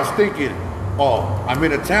head, I was thinking, oh, I'm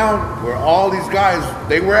in a town where all these guys,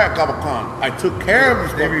 they were at GavaCon. I took care of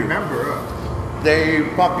these They fuckers. remember. They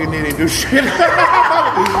fucking didn't do shit. And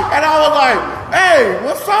I was like, hey,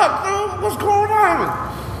 what's up, dude? What's going on?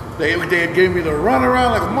 They gave me the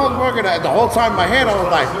runaround like a motherfucker. The whole time in my head, I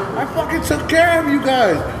was like, I fucking took care of you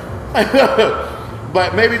guys.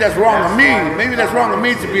 But maybe that's wrong of me. Maybe that's wrong of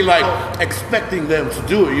me to be like expecting them to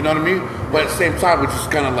do it, you know what I mean? But at the same time, it's just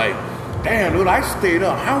kind of like, damn, dude, I stayed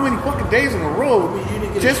up how many fucking days in a row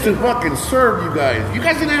just to fucking serve you guys. You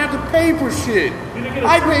guys didn't have to pay for shit.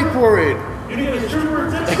 I paid for it. You didn't get a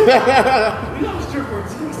stripper ticket? We got a stripper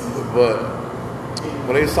ticket.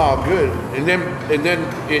 But it's all good. And then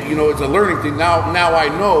it, you know, it's a learning thing. Now I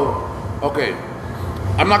know, okay,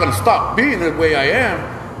 I'm not gonna stop being the way I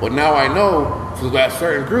am, but now I know so that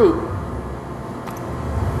certain group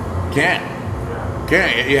can't.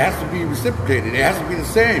 It has to be reciprocated. It has to be the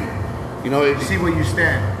same. You know, See where you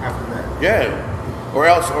stand after that. yeah. Or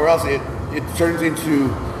else it turns into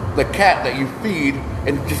the cat that you feed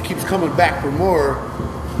and it just keeps coming back for more,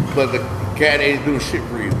 but the cat ain't doing shit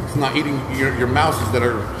for you. It's not eating your mouses that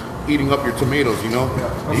are eating up your tomatoes, you know?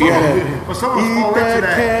 But someone's fall into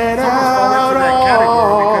that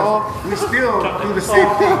category because we still do the same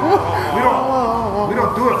thing. We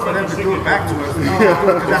don't do it for them to do it back to us. We do it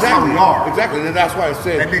because that's how we are. Exactly. And that's why I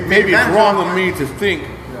said And they maybe it's advantage wrong of of me to think,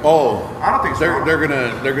 oh, I don't think it's wrong.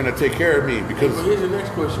 they're gonna take care of me because But here's the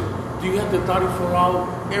next question. Do you have to Tali Folao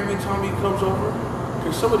every time he comes over?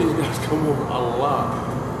 Because some of these guys come over a lot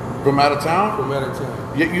from out of town. from out of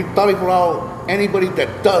town. You thought about anybody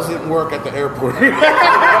that doesn't work at the airport.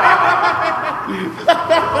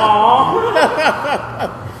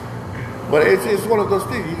 But it's one of those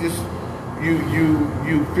things. You just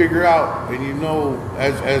you figure out and you know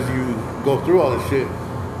as you go through all this shit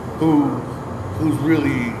who's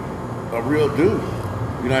really a real dude.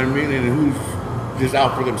 You know what I mean? And who's just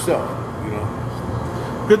out for themselves. You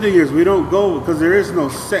know. Good thing is we don't go because there is no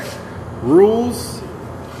set rules,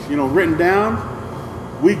 you know, written down.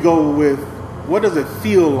 We go with what does it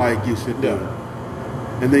feel like you should do,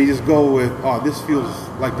 and then you just go with, oh, this feels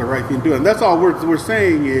like the right thing to do. And that's all we're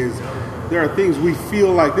saying is there are things we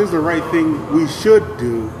feel like this is the right thing we should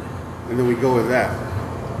do, and then we go with that.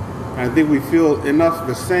 And I think we feel enough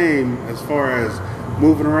the same as far as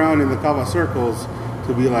moving around in the Kava circles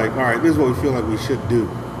to be like, all right, this is what we feel like we should do.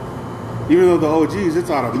 Even though the OGs, it's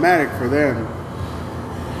automatic for them,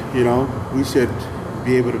 you know, we should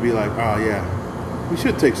be able to be like, oh yeah, we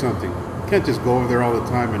should take something. Can't just go over there all the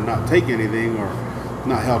time and not take anything or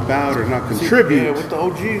not help out or not contribute. Yeah, with the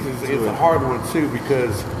OGs, it's a hard one too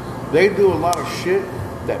because they do a lot of shit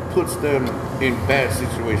that puts them in bad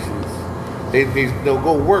situations. They'll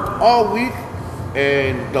go work all week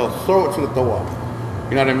and they'll throw it to the door.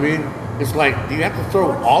 You know what I mean? It's like, do you have to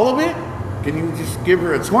throw all of it? can you just give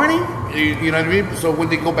her a 20? You know what I mean? So when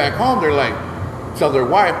they go back home, they're like, tell their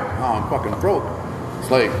wife, oh, I'm fucking broke. It's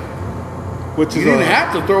like, Which you is didn't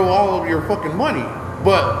have to throw all of your fucking money.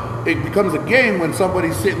 But it becomes a game when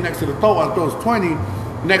somebody's sitting next to the tote and throws 20.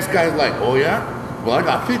 Next guy's like, oh yeah? Well, I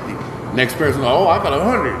got 50. Next person, oh, I got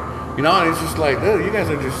 100. You know, and it's just like, dude, you guys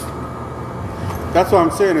are just... That's what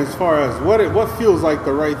I'm saying as far as what feels like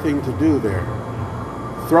the right thing to do there.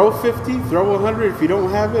 Throw 50, throw 100 if you don't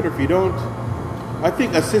have it, or if you don't. I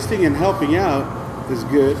think assisting and helping out is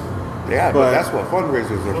good. Yeah, but that's what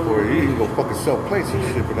fundraisers are for. You can go fucking sell plates and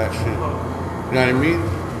shit for that shit. You know what I mean?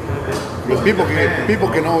 Because people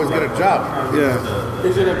can always get a job. Yeah.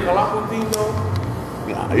 Is it a Calapo thing though?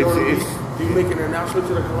 Yeah, You know what I mean? it's Do you make an announcement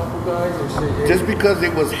to the Calapo guys and say, hey, just because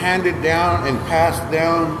it was handed down and passed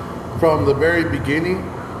down from the very beginning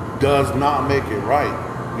does not make it right.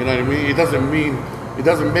 You know what I mean? It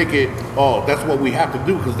doesn't make it, oh, that's what we have to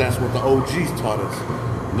do because that's what the OGs taught us.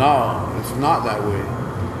 No, it's not that way.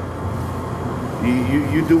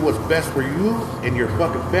 You do what's best for you and your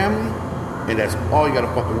fucking family, and that's all you gotta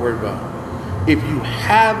fucking worry about. If you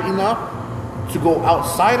have enough to go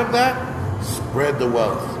outside of that, spread the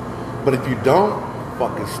wealth. But if you don't,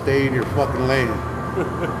 fucking stay in your fucking lane.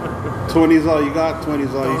 20 is all you got, 20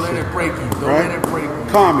 is all don't you let should. it break you. Don't Right? let it break you.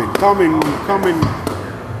 Common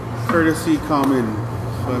courtesy, common.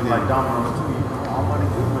 Like Domino's too. You know, all money,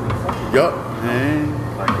 good money. Fuck it. Yup. And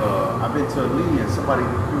Like I've been to a Lee and somebody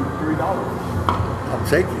threw $3. I'll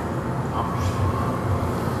take it.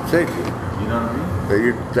 Take it. You know what I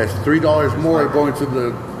mean? That's $3 more going to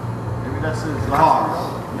the Maybe that's his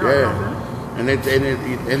last $3. You know what I'm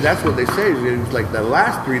saying? and that's what they say. It's like the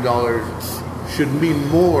last $3 should mean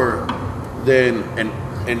more than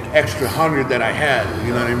an extra 100 that I had.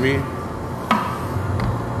 You know what I mean?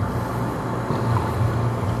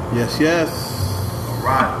 yes. All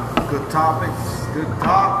right. Good topics. Good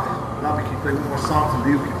talk. Now we can play one more songs and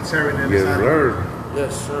leave the serenade. Yes, sir.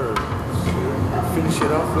 Yes, sir. Finish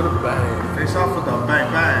it off with a bang. Finish off with a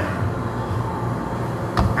bang bang.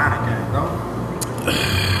 Anna gang, no?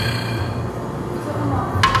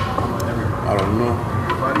 I don't know.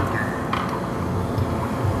 Everybody gang.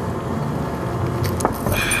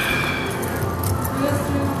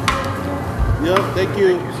 Yep, thank you.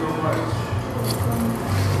 Thank you so much.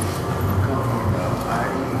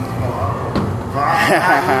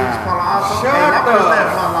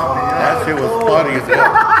 That shit was funny as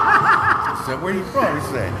hell. I said, where you from? He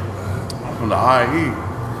said, I'm from the IE.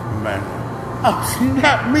 Man. Oh,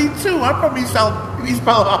 snap, me too. I'm from East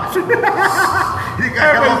Palo Alto.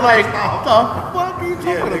 Everybody's like, the fuck are you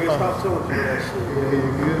talking about?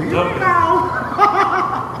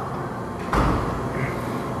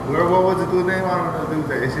 What was the dude's name? I don't know the dude's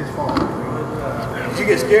name. It's his phone. Did you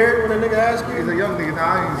get scared when that nigga asked you? He's a young nigga now.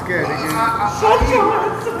 I ain't scared.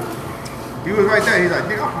 He was right there. He's like,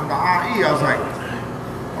 nigga, I'm from the IE. I was like,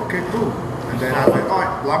 okay, cool. And then I was like, all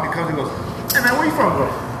right. Lobby comes and goes, hey man, where you from, bro?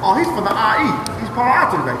 Oh, he's from the IE. He's Palo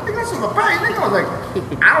Alto. He's like, nigga, that's from the Bay. Nigga, I was like,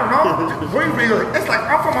 I don't know. Where you from? He was like, it's like,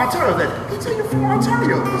 I'm from Ontario. I was like, he said you're from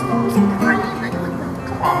Ontario. It's from the IE, nigga. Like,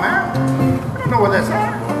 come on, man. I don't know where that's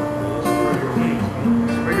at.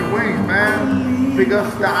 Spread your wings, man. Big ups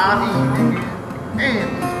to the IE, nigga. And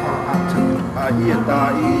it's Palo Alto. IE and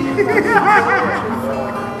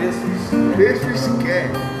This is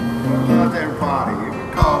scared. Love everybody. You can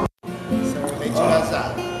call.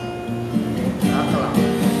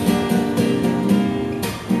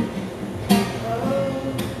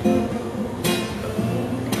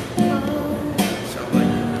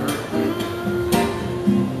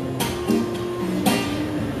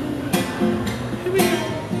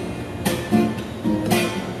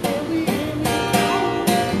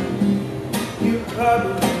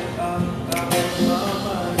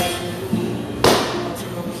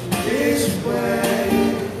 This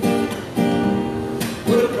way.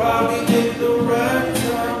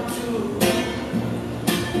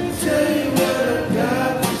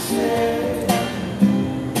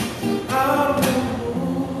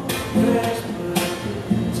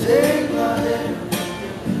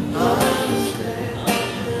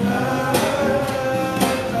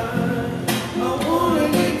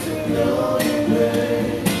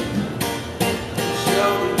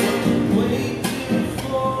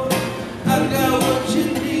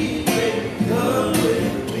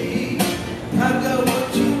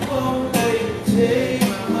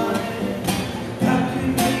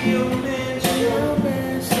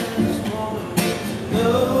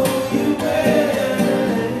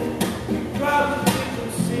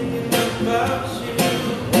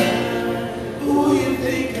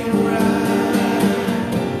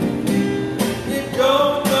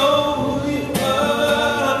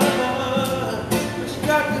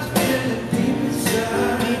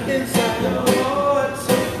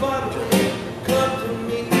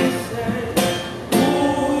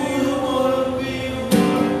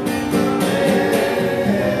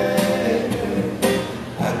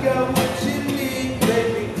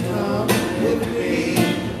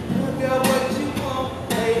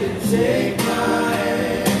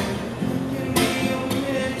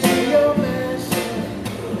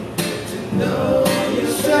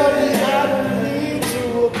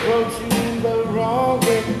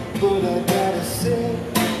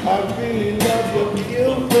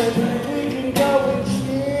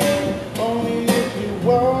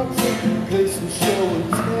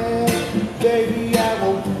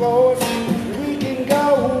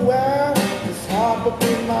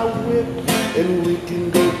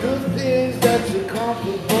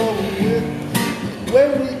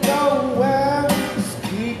 When we go well, just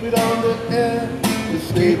keep it on the air.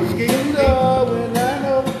 Just keep it low, and I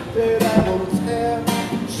know that I won't tell.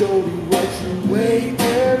 Show me what you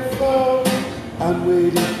waiting for. I'm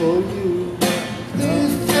waiting for you.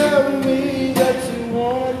 Please tell me that you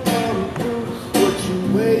want to come through. What you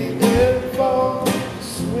waiting for?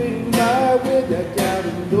 Swing my way, I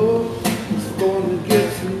gotta know. It's gonna get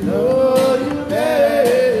to know you, babe.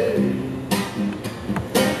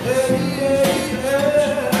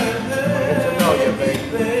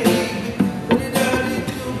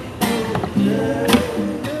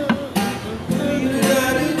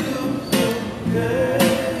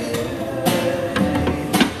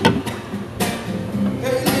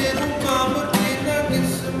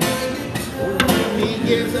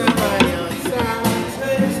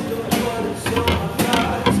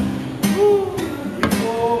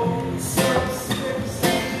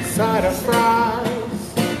 Side of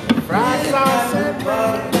fries, fries sauce and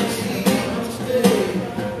bread.